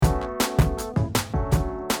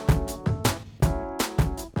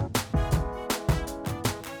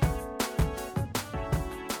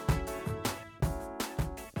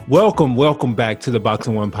Welcome back to the Box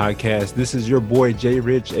and One podcast. This is your boy Jay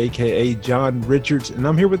Rich, aka John Richards, and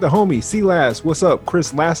I'm here with the homie C-Lass. What's up,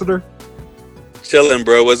 Chris Lassiter? Chilling,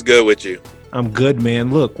 bro. What's good with you? I'm good,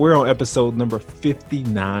 man. Look, we're on episode number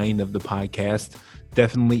 59 of the podcast.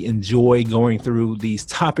 Definitely enjoy going through these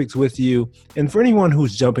topics with you. And for anyone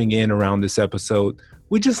who's jumping in around this episode,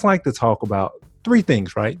 we just like to talk about three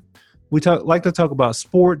things, right? We like to talk about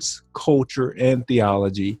sports, culture, and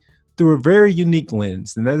theology through a very unique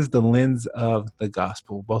lens, and that is the lens of the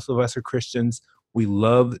gospel. Both of us are Christians. We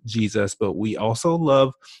love Jesus, but we also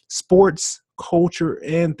love sports, culture,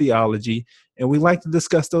 and theology, and we like to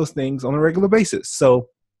discuss those things on a regular basis. So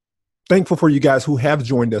thankful for you guys who have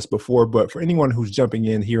joined us before, but for anyone who's jumping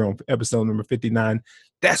in here on episode number 59,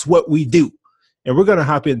 that's what we do. And we're going to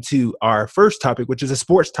hop into our first topic, which is a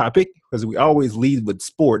sports topic, because we always lead with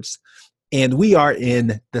sports. And we are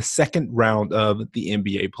in the second round of the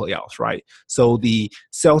NBA playoffs, right? So the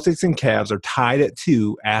Celtics and Cavs are tied at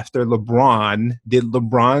 2 after LeBron did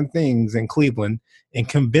LeBron things in Cleveland and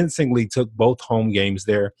convincingly took both home games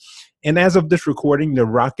there. And as of this recording, the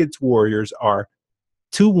Rockets-Warriors are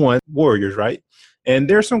 2-1 Warriors, right? And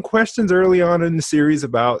there's some questions early on in the series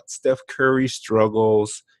about Steph Curry's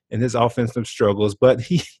struggles and his offensive struggles, but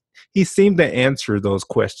he seemed to answer those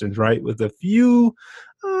questions, right, with a few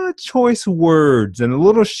choice words and a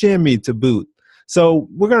little shimmy to boot. So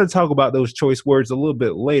we're going to talk about those choice words a little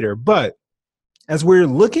bit later. But as we're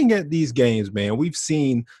looking at these games, man, we've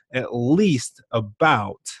seen at least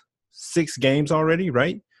about 6 games already,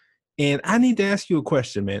 right? And I need to ask you a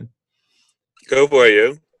question, man. Go for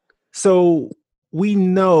you. So we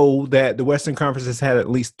know that the Western Conference has had at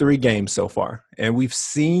least 3 games so far, and we've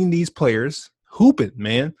seen these players hooping,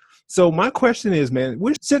 man. So my question is, man,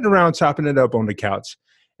 we're sitting around chopping it up on the couch,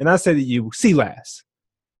 and I said to you, C-Lass,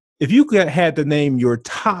 if you had to name your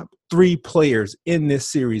top 3 players in this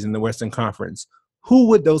series in the Western Conference, who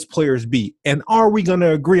would those players be? And are we going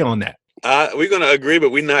to agree on that? We're going to agree, but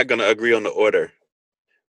we're not going to agree on the order.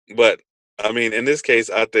 But, I mean, in this case,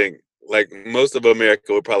 I think, like, most of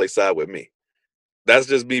America would probably side with me. That's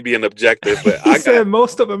just me being objective. But I said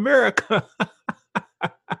most of America.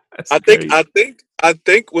 I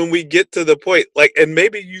think when we get to the point, like, and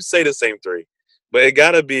maybe you say the same 3, but it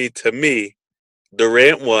got to be, to me,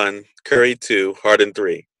 Durant 1, Curry 2, Harden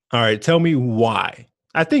 3. All right, tell me why.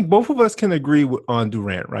 I think both of us can agree on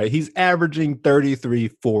Durant, right? He's averaging 33,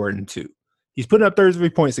 4, and 2. He's putting up 33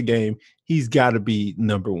 points a game. He's got to be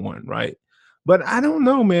number 1, right? But I don't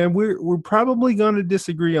know, man. We're probably going to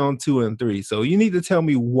disagree on 2 and 3. So you need to tell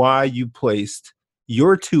me why you placed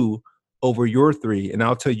your 2 over your 3, and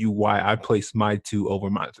I'll tell you why I placed my 2 over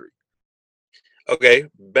my 3. Okay,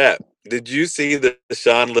 bet. Did you see the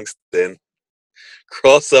Sean Livingston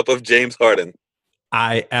cross-up of James Harden?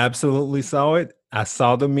 I absolutely saw it. I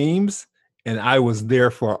saw the memes, and I was there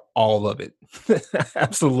for all of it.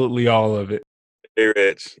 Absolutely all of it. Hey,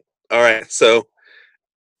 Rich. All right, so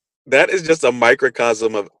that is just a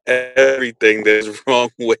microcosm of everything that is wrong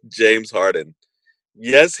with James Harden.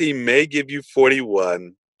 Yes, he may give you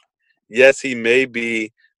 41. Yes, he may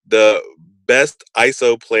be the best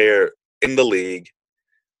ISO player in the league,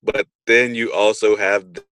 but then you also have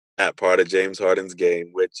that part of James Harden's game,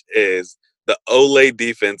 which is the Olay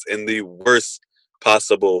defense in the worst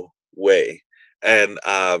possible way. And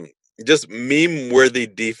just meme-worthy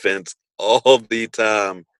defense all the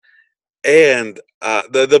time. And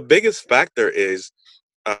the biggest factor is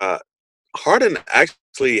Harden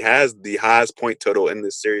actually has the highest point total in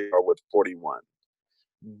this series with 41.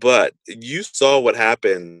 But you saw what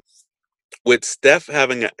happened with Steph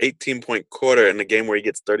having an 18-point quarter in the game where he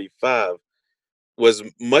gets 35 was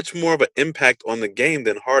much more of an impact on the game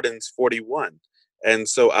than Harden's 41. And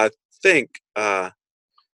so I think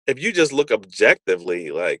if you just look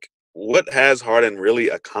objectively, like, what has Harden really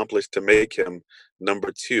accomplished to make him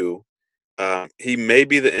number 2? He may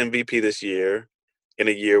be the MVP this year, in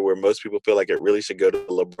a year where most people feel like it really should go to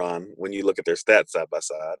LeBron when you look at their stats side by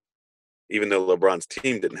side. Even though LeBron's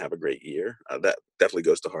team didn't have a great year, that definitely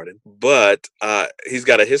goes to Harden. But he's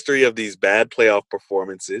got a history of these bad playoff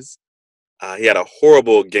performances. He had a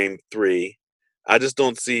horrible game 3. I just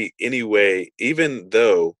don't see any way, even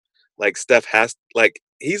though, like, Steph has, like,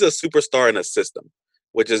 he's a superstar in a system,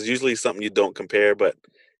 which is usually something you don't compare, but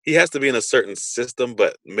he has to be in a certain system.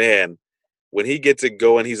 But, man, when he gets it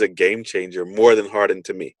going, he's a game changer more than Harden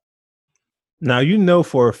to me. Now, you know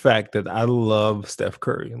for a fact that I love Steph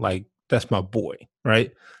Curry. Like, that's my boy,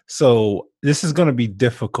 right? So this is going to be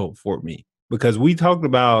difficult for me because we talked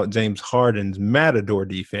about James Harden's Matador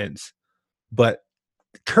defense, but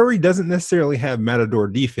Curry doesn't necessarily have Matador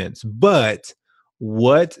defense. But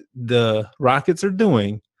what the Rockets are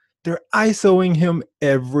doing they're ISOing him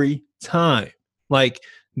every time. Like,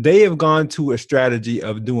 they have gone to a strategy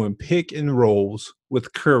of doing pick and rolls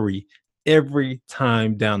with Curry every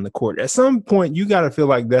time down the court. At some point, you got to feel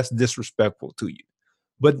like that's disrespectful to you.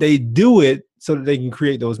 But they do it so that they can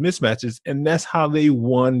create those mismatches. And that's how they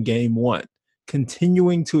won game one,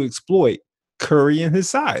 continuing to exploit Curry and his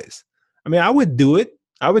size. I mean, I would do it.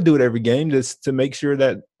 I would do it every game just to make sure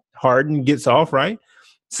that Harden gets off, right?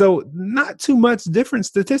 So not too much different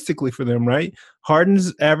statistically for them, right?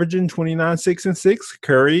 Harden's averaging 29, 6, and 6.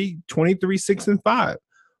 Curry, 23, 6, and 5.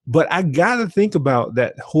 But I got to think about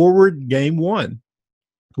that Horward game one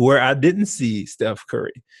where I didn't see Steph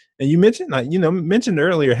Curry. And you mentioned, mentioned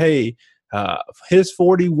earlier, hey, his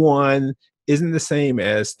 41 isn't the same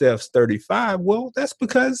as Steph's 35. Well, that's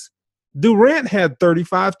because Durant had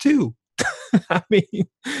 35 too. I mean,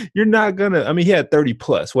 you're not going to, he had 30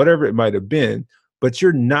 plus, whatever it might have been, but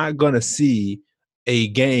you're not going to see a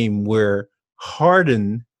game where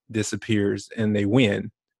Harden disappears and they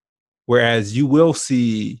win. Whereas you will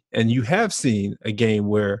see, and you have seen, a game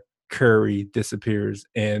where Curry disappears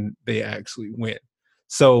and they actually win.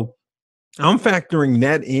 So I'm factoring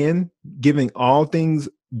that in, giving all things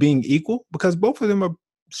being equal, because both of them are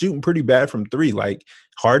shooting pretty bad from three. Like,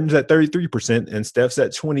 Harden's at 33% and Steph's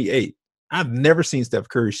at 28%. I've never seen Steph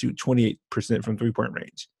Curry shoot 28% from three-point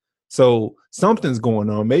range. So something's going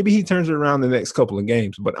on. Maybe he turns it around the next couple of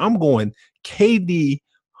games, but I'm going KD,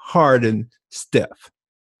 Harden, Steph.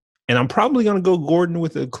 And I'm probably going to go Gordon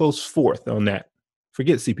with a close fourth on that.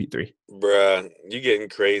 Forget CP3. Bruh, you getting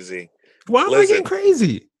crazy. Why am I getting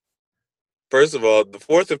crazy? First of all, the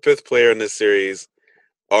fourth and fifth player in this series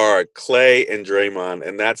are Clay and Draymond,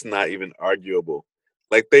 and that's not even arguable.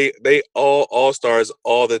 Like, they all-stars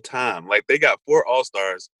all the time. Like, they got 4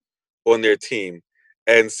 all-stars on their team,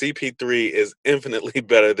 and CP3 is infinitely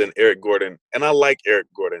better than Eric Gordon. And I like Eric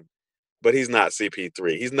Gordon, but he's not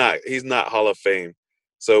CP3. He's not Hall of Fame.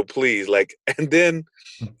 So please, like, and then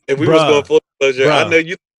if we was going full disclosure, I know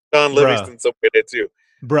you John Livingston somewhere there too.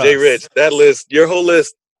 Jay Rich, that list, your whole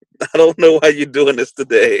list, I don't know why you're doing this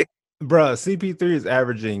today. CP3 is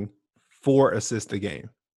averaging 4 assists a game.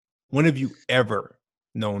 When have you ever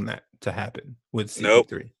known that to happen with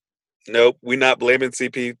CP3? Nope. We're not blaming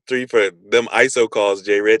CP3 for them ISO calls,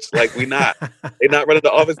 Jay Rich. Like, we not. They're not running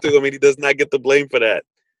the offense to him, and he does not get the blame for that.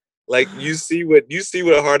 Like, you see what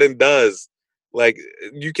Harden does. Like,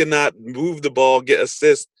 you cannot move the ball, get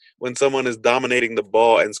assists when someone is dominating the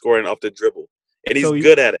ball and scoring off the dribble. And he's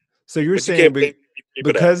good at it. So you're saying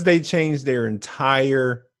because they changed their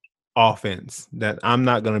entire offense that I'm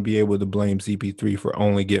not going to be able to blame CP3 for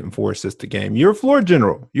only getting 4 assists a game. You're a floor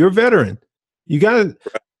general. You're a veteran. You got to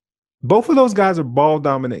 – both of those guys are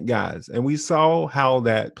ball-dominant guys, and we saw how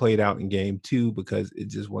that played out in game 2 because it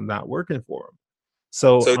just was not working for them.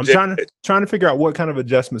 So I'm trying to figure out what kind of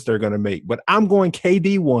adjustments they're going to make. But I'm going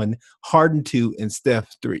KD 1, Harden 2, and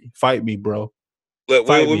Steph 3. Fight me, bro. Look,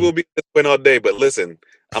 we will be this point all day, but listen,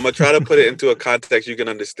 I'm going to try to put it into a context you can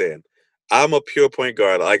understand. I'm a pure point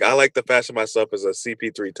guard. Like, I like to fashion myself as a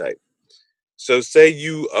CP3 type. So say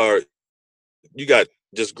you got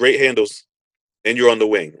just great handles and you're on the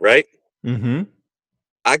wing, right? Mm-hmm.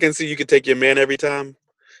 I can see you can take your man every time.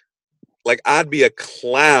 Like, I'd be a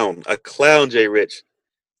clown, Jay Rich,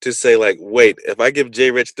 to say, like, wait, if I give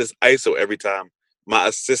Jay Rich this ISO every time, my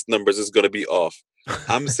assist numbers is going to be off.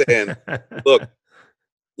 I'm saying,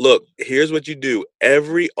 look, here's what you do.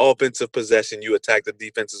 Every offensive possession, you attack the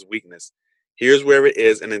defense's weakness. Here's where it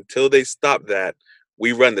is, and until they stop that,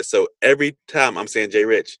 we run this. So every time I'm saying, Jay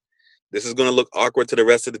Rich, this is going to look awkward to the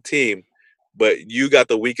rest of the team, but you got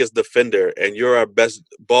the weakest defender, and you're our best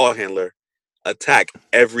ball handler. Attack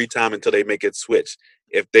every time until they make it switch.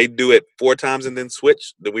 If they do it 4 times and then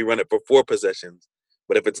switch, then we run it for 4 possessions.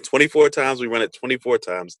 But if it's 24 times, we run it 24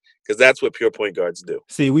 times because that's what pure point guards do.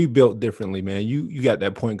 See, we built differently, man. You got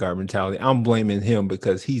that point guard mentality. I'm blaming him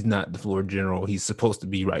because he's not the floor general he's supposed to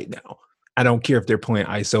be right now. I don't care if they're playing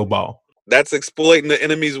ISO ball. That's exploiting the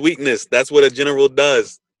enemy's weakness. That's what a general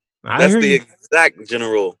does. That's the exact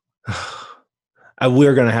general.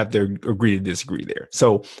 We're going to have to agree to disagree there.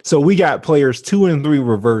 So we got players 2 and 3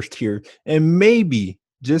 reversed here. And maybe,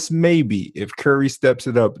 just maybe, if Curry steps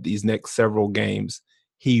it up these next several games,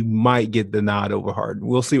 he might get the nod over Harden.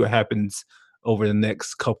 We'll see what happens over the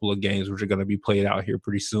next couple of games, which are going to be played out here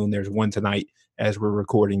pretty soon. There's one tonight as we're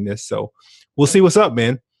recording this. So we'll see what's up,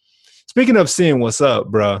 man. Speaking of seeing what's up,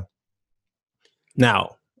 bruh.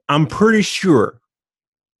 Now, I'm pretty sure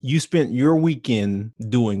you spent your weekend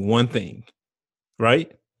doing one thing.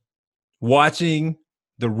 Right? Watching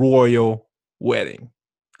the royal wedding.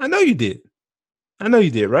 I know you did,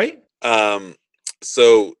 right?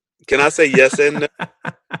 So Can I say yes and no?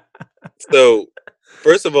 So,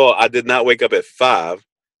 first of all, I did not wake up at 5.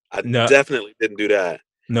 I No, definitely didn't do that.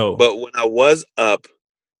 no. But when I was up,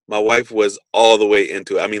 my wife was all the way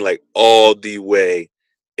into it. I mean, like, all the way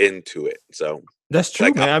into it. So, That's true,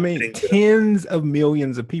 like, I man. I was mean, getting the tens of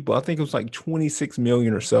millions of people. I think it was like 26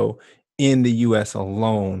 million or so in the US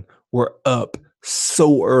alone were up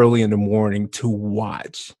so early in the morning to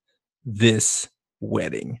watch this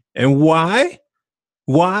wedding. And why?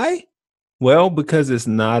 Why? Well, because it's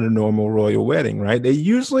not a normal royal wedding, right? They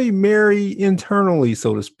usually marry internally,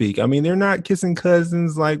 so to speak. I mean, they're not kissing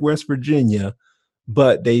cousins like West Virginia,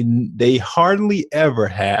 but they hardly ever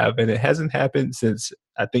have, and it hasn't happened since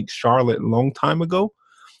I think Charlotte a long time ago.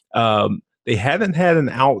 They haven't had an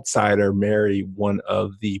outsider marry one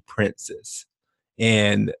of the princes.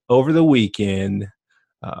 And over the weekend,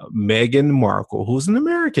 Meghan Markle, who's an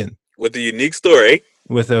American with a unique story.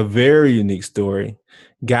 with a very unique story,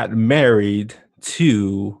 got married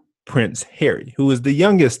to Prince Harry, who is the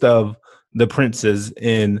youngest of the princes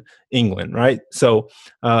in England, right? So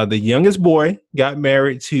the youngest boy got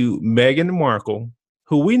married to Meghan Markle,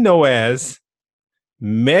 who we know as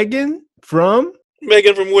Meghan from,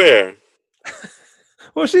 Megan from where?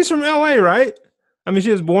 well, she's from LA, right? I mean,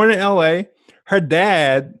 she was born in LA. Her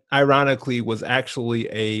dad, ironically, was actually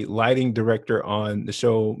a lighting director on the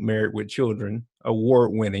show Married with Children,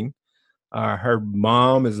 award winning. Her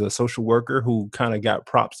mom is a social worker who kind of got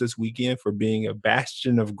props this weekend for being a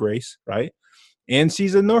bastion of grace, right? And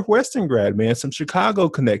she's a Northwestern grad, man, some Chicago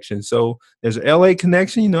connection. So there's an LA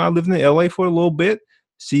connection. You know, I lived in LA for a little bit.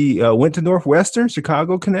 She went to Northwestern,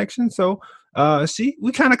 Chicago connection. So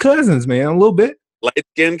we kind of cousins, man, a little bit. Light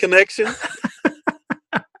skin connection?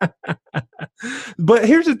 But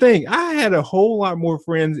here's the thing. I had a whole lot more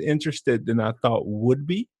friends interested than I thought would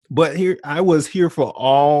be. But here I was here for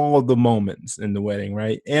all the moments in the wedding,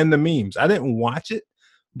 right? And the memes. I didn't watch it,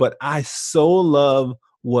 but I so love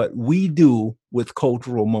what we do with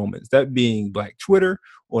cultural moments, that being Black Twitter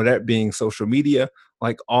or that being social media,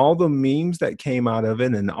 like all the memes that came out of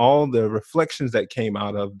it and all the reflections that came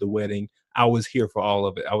out of the wedding. I was here for all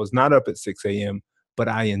of it. I was not up at 6 a.m., but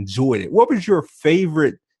I enjoyed it. What was your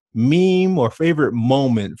favorite meme or favorite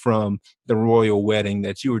moment from the royal wedding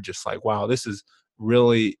that you were just like, wow, this is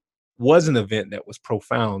really was an event that was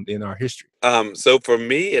profound in our history? So for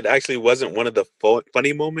me, it actually wasn't one of the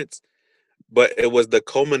funny moments, but it was the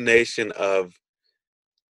culmination of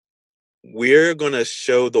we're going to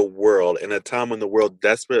show the world in a time when the world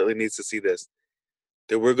desperately needs to see this,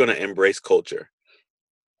 that we're going to embrace culture.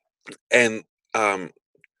 And um,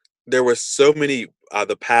 there were so many,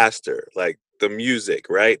 the pastor, like the music,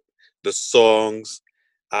 right? The songs,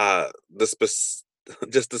 the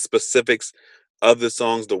just the specifics of the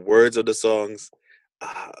songs, the words of the songs,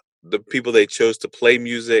 uh, the people they chose to play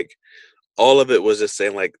music, all of it was just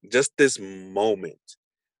saying like just this moment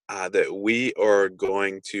that we are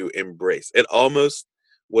going to embrace. It almost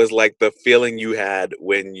was like the feeling you had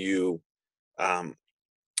when you um,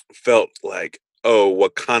 felt like, oh,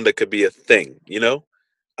 Wakanda could be a thing, you know?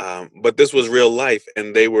 But this was real life,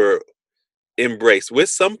 and they were embraced with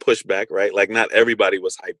some pushback, right? Like not everybody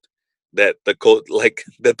was hyped that like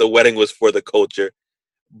that the wedding was for the culture,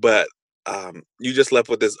 but you just left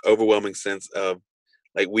with this overwhelming sense of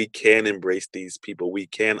like we can embrace these people, we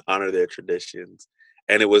can honor their traditions,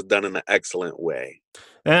 and it was done in an excellent way.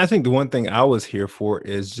 And I think the one thing I was here for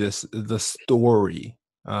is just the story,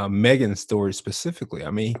 Megan's story specifically.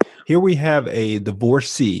 I mean, here we have a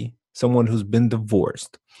divorcee, someone who's been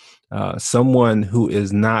divorced, someone who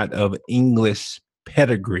is not of English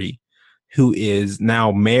pedigree, who is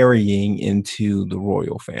now marrying into the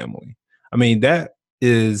royal family. I mean, that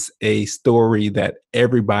is a story that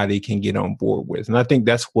everybody can get on board with. And I think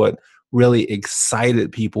that's what really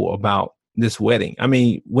excited people about this wedding. I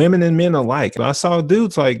mean, women and men alike. I saw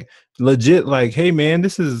dudes like legit like, hey man,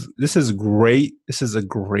 this is great. This is a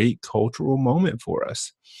great cultural moment for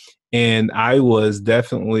us. And I was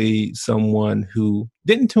definitely someone who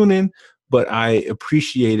didn't tune in, but I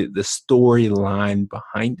appreciated the storyline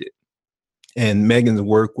behind it. And Megan's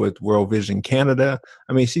work with World Vision Canada,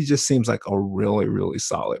 I mean, she just seems like a really, really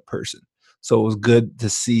solid person. So it was good to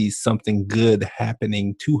see something good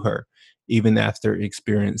happening to her, even after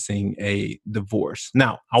experiencing a divorce.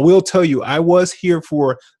 Now, I will tell you, I was here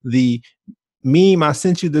for the meme I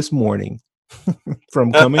sent you this morning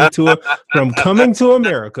from coming to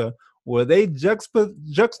America, where they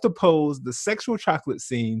juxtaposed the sexual chocolate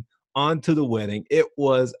scene onto the wedding. It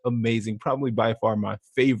was amazing, probably by far my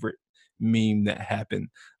favorite meme that happened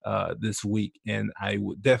this week, and I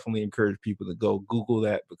would definitely encourage people to go Google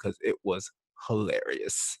that because it was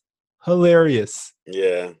hilarious. Hilarious.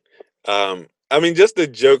 Yeah. I mean, just the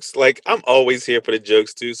jokes. Like, I'm always here for the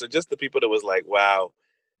jokes too. So just the people that was like, wow,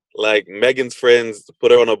 like Megan's friends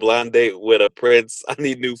put her on a blind date with a prince. I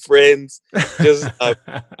need new friends. Just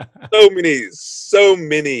so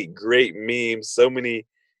many great memes, so many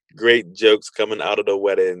great jokes coming out of the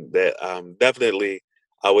wedding that definitely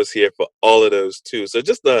I was here for all of those too. So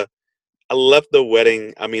just I left the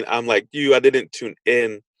wedding. I mean, I'm like you, I didn't tune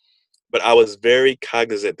in, but I was very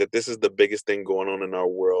cognizant that this is the biggest thing going on in our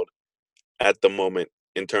world at the moment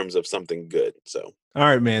in terms of something good. So All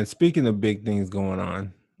right, man. Speaking of big things going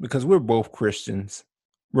on, because we're both Christians,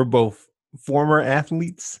 we're both former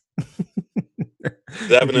athletes. if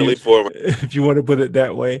definitely you for if you want to put it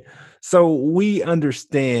that way. So we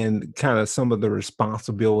understand kind of some of the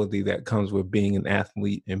responsibility that comes with being an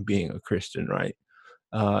athlete and being a Christian, right?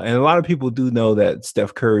 And a lot of people do know that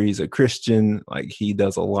Steph Curry is a Christian. Like he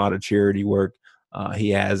does a lot of charity work. He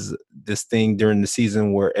has this thing during the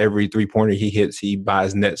season where every 3-pointer he hits, he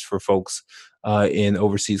buys nets for folks in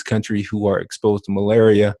overseas countries who are exposed to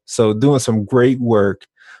malaria. So doing some great work.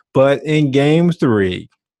 But in game 3,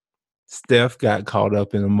 Steph got caught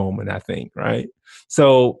up in a moment, I think, right?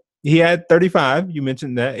 So he had 35. You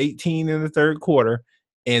mentioned that 18 in the third quarter.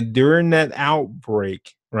 And during that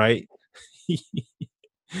outbreak, right?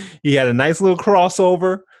 He had a nice little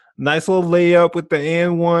crossover, nice little layup with the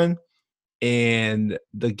and one, and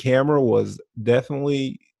the camera was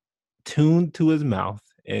definitely tuned to his mouth,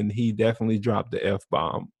 and he definitely dropped the F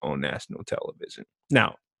bomb on national television.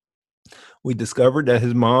 Now, we discovered that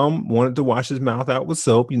his mom wanted to wash his mouth out with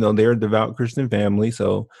soap. They're a devout Christian family,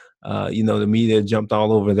 so the media jumped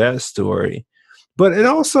all over that story. But it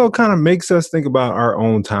also kind of makes us think about our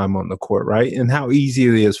own time on the court, right? And how easy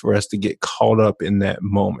it is for us to get caught up in that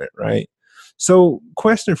moment, right? So,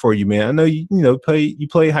 question for you, man. I know you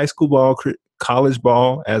play high school ball, college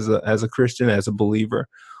ball as a Christian, as a believer.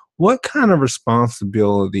 What kind of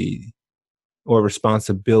responsibilities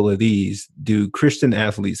do Christian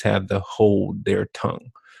athletes have to hold their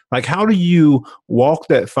tongue? Like, how do you walk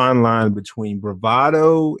that fine line between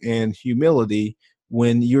bravado and humility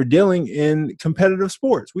when you're dealing in competitive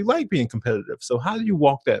sports? We like being competitive. So, how do you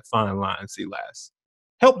walk that fine line, C-Last?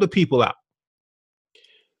 Help the people out.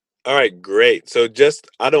 all right, great. So just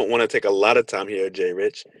I don't want to take a lot of time here, Jay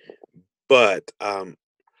Rich, but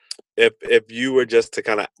if you were just to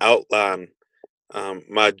kind of outline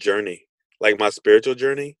my journey, like my spiritual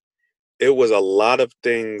journey, it was a lot of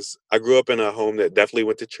things. I grew up in a home that definitely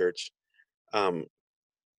went to church, um,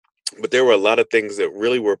 but there were a lot of things that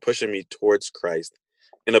really were pushing me towards Christ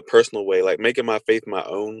in a personal way, like making my faith my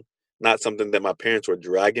own, not something that my parents were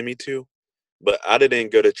dragging me to. But I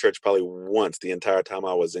didn't go to church probably once the entire time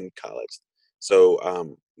I was in college.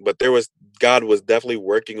 So, but God was definitely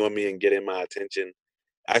working on me and getting my attention.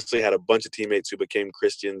 I actually had a bunch of teammates who became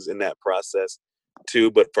Christians in that process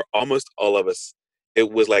too. But for almost all of us,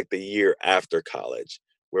 it was like the year after college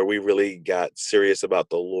where we really got serious about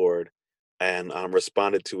the Lord and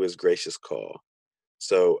responded to His gracious call.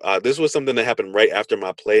 So this was something that happened right after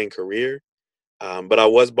my playing career. But I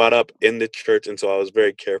was brought up in the church, and so I was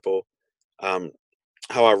very careful um,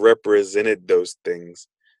 how I represented those things.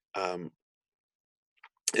 Um,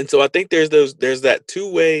 and so I think there's that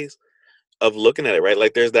two ways of looking at it, right?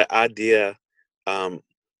 Like there's that idea um,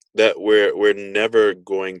 that we're never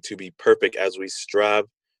going to be perfect as we strive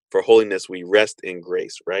for holiness. We rest in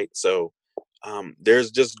grace, right? So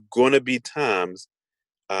there's just going to be times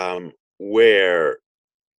where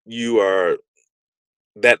you are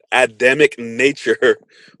that Adamic nature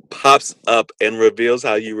pops up and reveals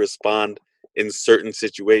how you respond in certain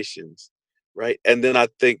situations, right? And then I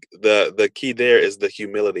think the key there is the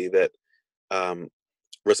humility that um,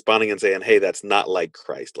 responding and saying, "Hey, that's not like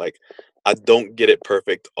Christ. Like, I don't get it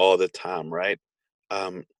perfect all the time, right?"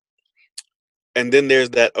 Um, and then there's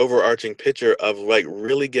that overarching picture of like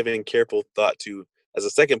really giving careful thought to, as a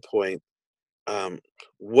second point, um,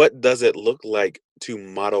 what does it look like to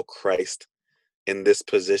model Christ in this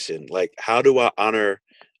position? Like, how do I honor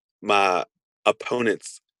my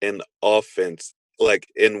opponents in offense, like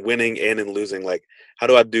in winning and in losing? Like, how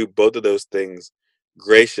do I do both of those things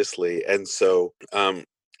graciously? And so,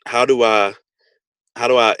 how do I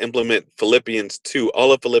implement Philippians 2,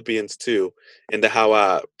 all of Philippians 2, into how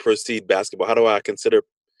I proceed basketball? How do I consider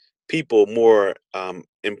people more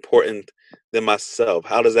important than myself?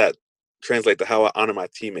 How does that translate to how I honor my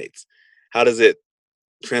teammates? How does it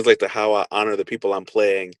translate to how I honor the people I'm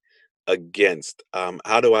playing against?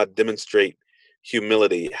 How do I demonstrate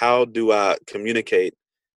humility? How do I communicate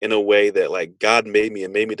in a way that like God made me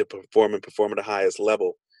and made me to perform and perform at the highest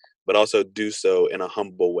level, but also do so in a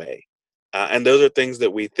humble way? And those are things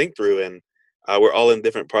that we think through, and we're all in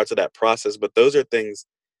different parts of that process. But those are things,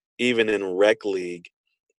 even in rec league,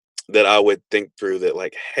 that I would think through. That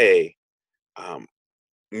like, hey, um,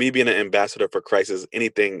 me being an ambassador for Christ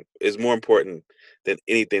is more important than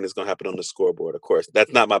anything that's going to happen on the scoreboard. Of course,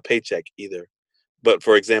 that's not my paycheck either. But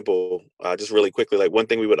for example, just really quickly, like one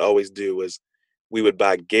thing we would always do was we would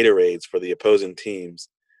buy Gatorades for the opposing teams.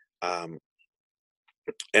 Um,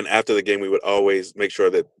 and after the game, we would always make sure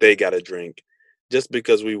that they got a drink just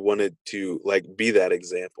because we wanted to like be that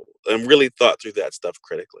example and really thought through that stuff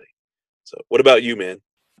critically. So what about you, man?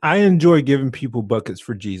 I enjoy giving people buckets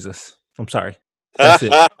for Jesus. I'm sorry. That's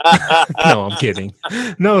it. No, I'm kidding.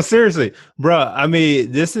 No, seriously, bro. I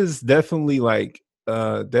mean, this is definitely like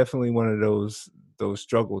definitely one of those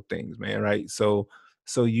struggle things, man, right? So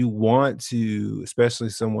you want to, especially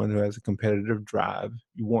someone who has a competitive drive,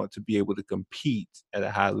 you want to be able to compete at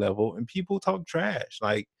a high level, and people talk trash.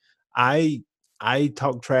 Like I I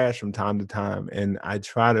talk trash from time to time, and I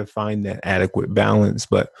try to find that adequate balance.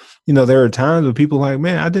 But there are times when people are like,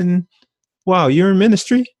 man, I didn't wow, you're in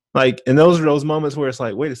ministry? Like, and those are those moments where it's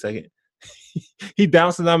like, wait a second. He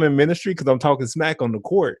doubts that I'm in ministry because I'm talking smack on the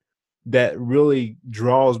court. That really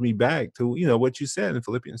draws me back to, what you said in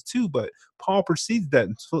Philippians 2. But Paul precedes that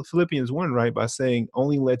in Philippians 1, right, by saying,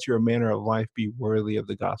 only let your manner of life be worthy of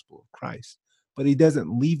the gospel of Christ. But he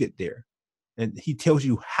doesn't leave it there. And he tells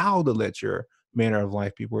you how to let your manner of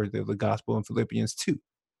life be worthy of the gospel in Philippians 2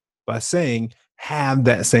 by saying, have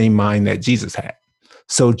that same mind that Jesus had.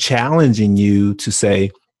 So challenging you to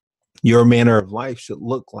say your manner of life should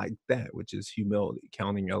look like that, which is humility,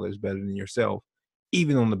 counting others better than yourself,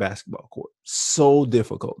 even on the basketball court. So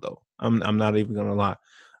difficult, though. I'm not even going to lie.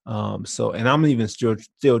 And I'm even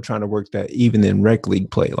still trying to work that even in rec league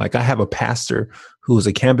play. Like I have a pastor who was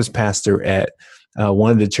a campus pastor at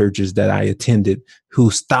one of the churches that I attended who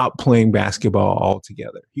stopped playing basketball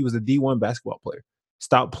altogether. He was a D1 basketball player,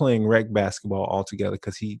 stopped playing rec basketball altogether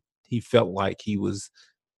because he felt like he was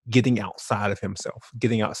getting outside of himself,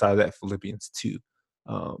 getting outside of that Philippians 2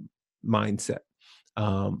 mindset.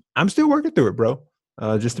 I'm still working through it, bro,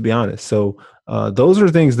 just to be honest. So those are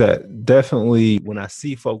things that definitely, when I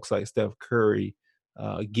see folks like Steph Curry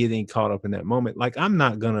getting caught up in that moment, like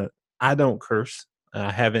I don't curse.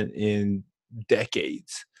 I haven't in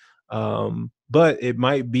decades. But it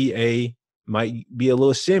might be a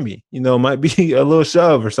little shimmy, might be a little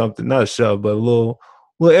shove or something, not a shove, but a little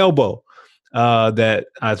elbow that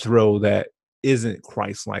I throw that isn't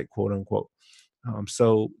Christ-like, quote unquote.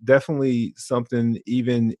 So definitely something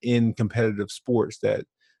even in competitive sports that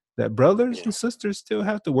brothers and sisters still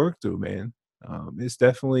have to work through, man. It's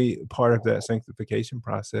definitely part of that sanctification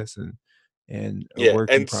process and a Yeah,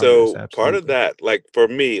 work in and progress. so part of Absolutely. that, like for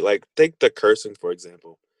me, like take the cursing for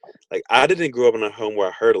example. Like I didn't grow up in a home where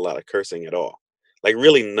I heard a lot of cursing at all. Like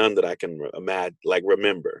really none that I can imagine, like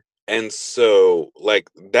remember. And so like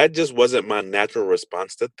that just wasn't my natural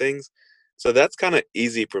response to things. So that's kind of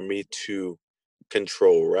easy for me to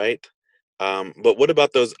control, right? But what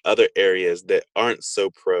about those other areas that aren't so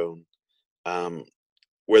prone? Um,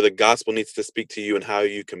 where the gospel needs to speak to you and how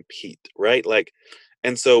you compete, right? Like,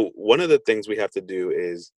 and so one of the things we have to do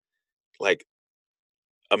is like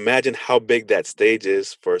imagine how big that stage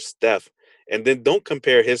is for Steph, and then don't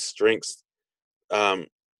compare his strengths um,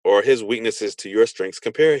 or his weaknesses to your strengths.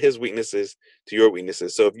 Compare his weaknesses to your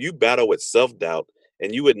weaknesses. So if you battle with self doubt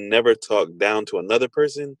and you would never talk down to another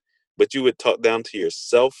person, but you would talk down to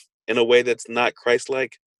yourself in a way that's not Christ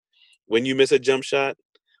like, when you miss a jump shot,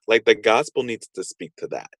 like the gospel needs to speak to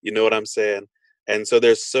that. You know what I'm saying? And so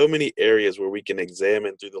there's so many areas where we can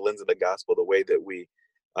examine through the lens of the gospel the way that we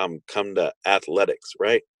come to athletics,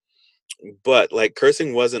 right? But like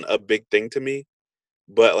cursing wasn't a big thing to me,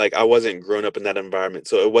 but like I wasn't grown up in that environment.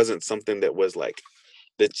 So it wasn't something that was like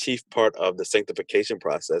the chief part of the sanctification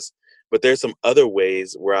process. But there's some other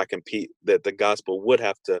ways where I compete that the gospel would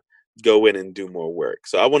have to go in and do more work.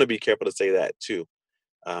 So I want to be careful to say that too.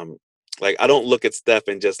 Um, like I don't look at Steph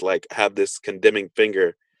and just like have this condemning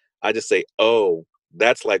finger. I just say, oh,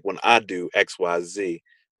 that's like when I do X, Y, Z,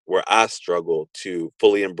 where I struggle to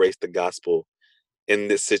fully embrace the gospel in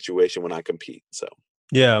this situation when I compete. So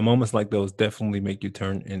Yeah, moments like those definitely make you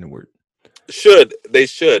turn inward. they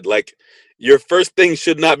should like your first thing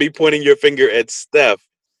should not be pointing your finger at Steph.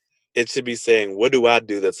 It should be saying, what do I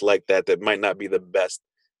do that's like that might not be the best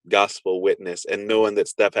gospel witness, and knowing that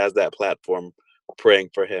Steph has that platform, praying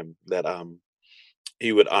for him that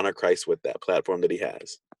he would honor Christ with that platform that he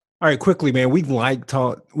has. All right, quickly, man. We like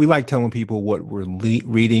telling people what we're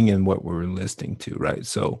reading and what we're listening to, right?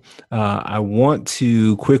 So I want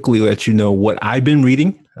to quickly let you know what I've been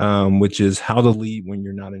reading which is How to Lead When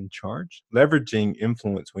You're Not in Charge, Leveraging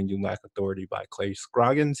Influence When You Lack Authority by Clay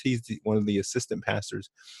Scroggins. He's one of the assistant pastors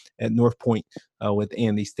at North Point with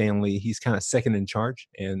Andy Stanley. He's kind of second in charge,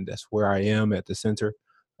 and that's where I am at the center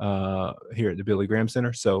here at the Billy Graham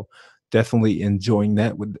Center. So definitely enjoying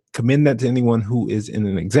that. Would commend that to anyone who is in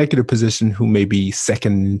an executive position who may be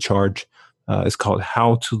second in charge. It's called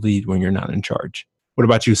How to Lead When You're Not in Charge. What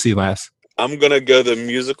about you, C-Lass? I'm going to go the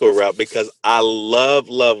musical route because I love,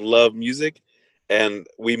 love, love music. And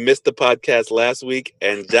we missed the podcast last week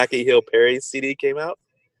and Jackie Hill Perry's CD came out.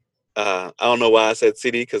 I don't know why I said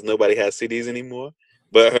CD because nobody has CDs anymore.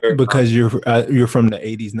 But because you're from the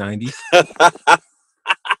 80s, 90s.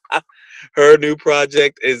 Her new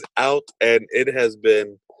project is out and it has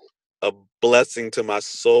been a blessing to my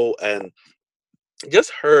soul. And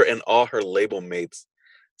just her and all her label mates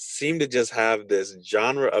seem to just have this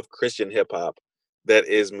genre of Christian hip hop that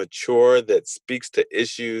is mature, that speaks to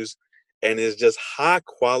issues, and is just high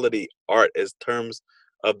quality art as terms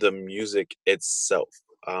of the music itself.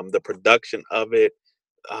 The production of it,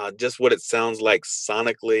 just what it sounds like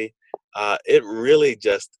sonically. It really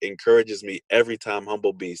just encourages me every time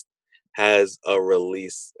Humble Beast has a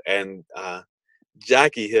release. And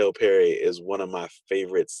Jackie Hill Perry is one of my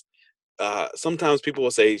favorites. Sometimes people will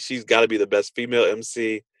say she's got to be the best female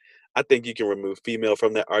MC. I think you can remove female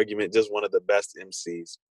from that argument. Just one of the best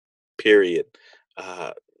MCs, period.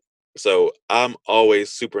 So I'm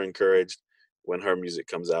always super encouraged when her music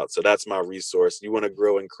comes out. So that's my resource. You want to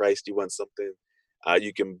grow in Christ, you want something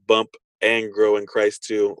you can bump and grow in Christ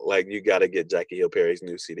too. Like, you got to get Jackie Hill Perry's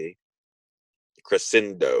new CD,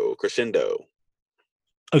 Crescendo.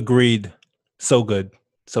 Agreed. So good.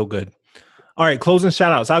 All right, closing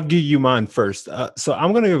shout outs. I'll give you mine first. So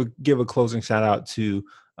I'm going to give a closing shout out to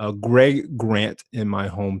Greg Grant in my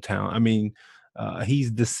hometown. I mean, he's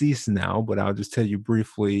deceased now, but I'll just tell you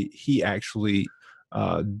briefly, he actually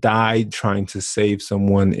died trying to save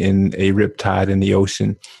someone in a riptide in the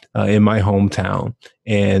ocean in my hometown.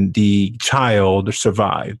 And the child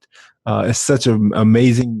survived. It's such an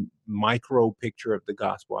amazing micro picture of the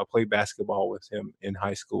gospel. I played basketball with him in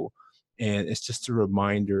high school. And it's just a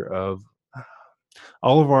reminder of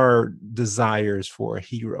all of our desires for a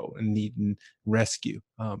hero and needing rescue,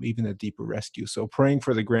 even a deeper rescue. So praying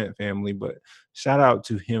for the Grant family, but shout out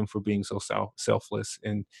to him for being so selfless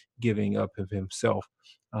and giving up of himself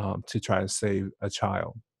to try to save a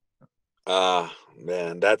child.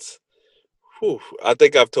 Man, that's, I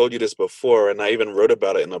think I've told you this before, and I even wrote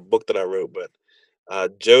about it in a book that I wrote,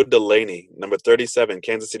 but Joe Delaney, number 37,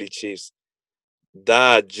 Kansas City Chiefs,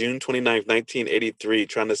 died June 29th, 1983,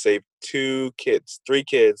 trying to save three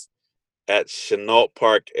kids at Chenault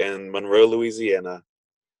Park in Monroe, Louisiana,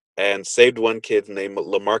 and saved one kid named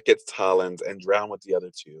LaMarcus Hollins and drowned with the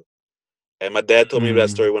other two. And my dad told me that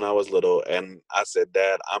story when I was little, and I said,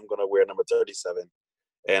 Dad, I'm going to wear number 37,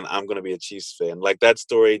 and I'm going to be a Chiefs fan. Like, that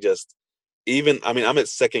story just, I'm at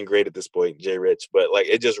second grade at this point, Jay Rich, but like,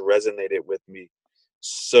 it just resonated with me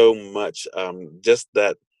so much. Just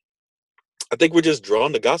that, I think we're just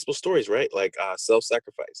drawn to gospel stories, right? Like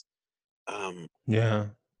self-sacrifice. Yeah.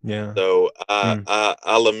 So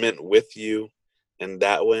I lament with you in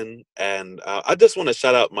that one. And I just want to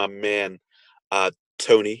shout out my man,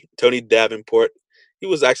 Tony Davenport. He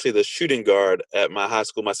was actually the shooting guard at my high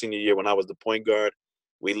school my senior year when I was the point guard.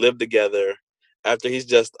 We lived together. After, he's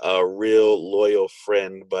just a real loyal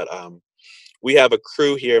friend. But we have a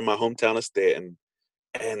crew here in my hometown of Stanton.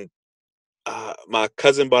 And my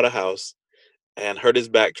cousin bought a house and hurt his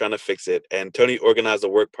back trying to fix it. And Tony organized a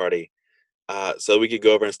work party so we could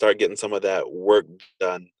go over and start getting some of that work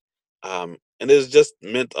done. And it's just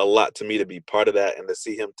meant a lot to me to be part of that and to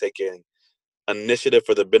see him taking initiative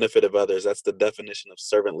for the benefit of others. That's the definition of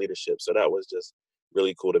servant leadership. So that was just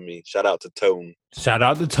really cool to me. Shout out to Tone.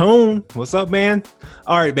 What's up, man?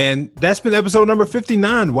 All right, man. That's been episode number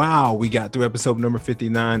 59. Wow, we got through episode number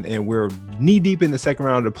 59, and we're knee deep in the second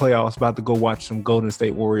round of the playoffs. About to go watch some Golden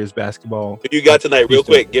State Warriors basketball. Who you got tonight, real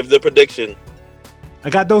quick? Give the prediction. I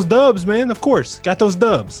got those dubs, man. Of course, got those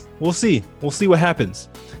dubs. We'll see what happens.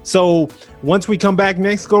 So once we come back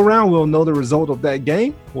next go round, we'll know the result of that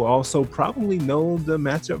game. We'll also probably know the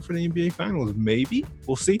matchup for the NBA Finals. Maybe.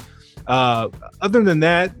 We'll see. Other than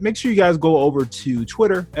that, make sure you guys go over to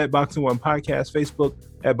Twitter at Boxing One Podcast, Facebook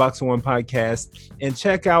at Boxing One Podcast, and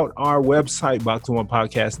check out our website,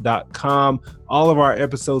 boxingonepodcast.com. All of our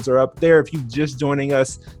episodes are up there. If you're just joining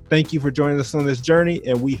us, thank you for joining us on this journey,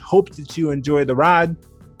 and we hope that you enjoy the ride.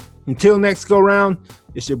 Until next go round,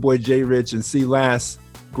 it's your boy Jay Rich and C Lass.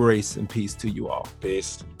 Grace and peace to you all.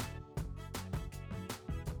 Peace.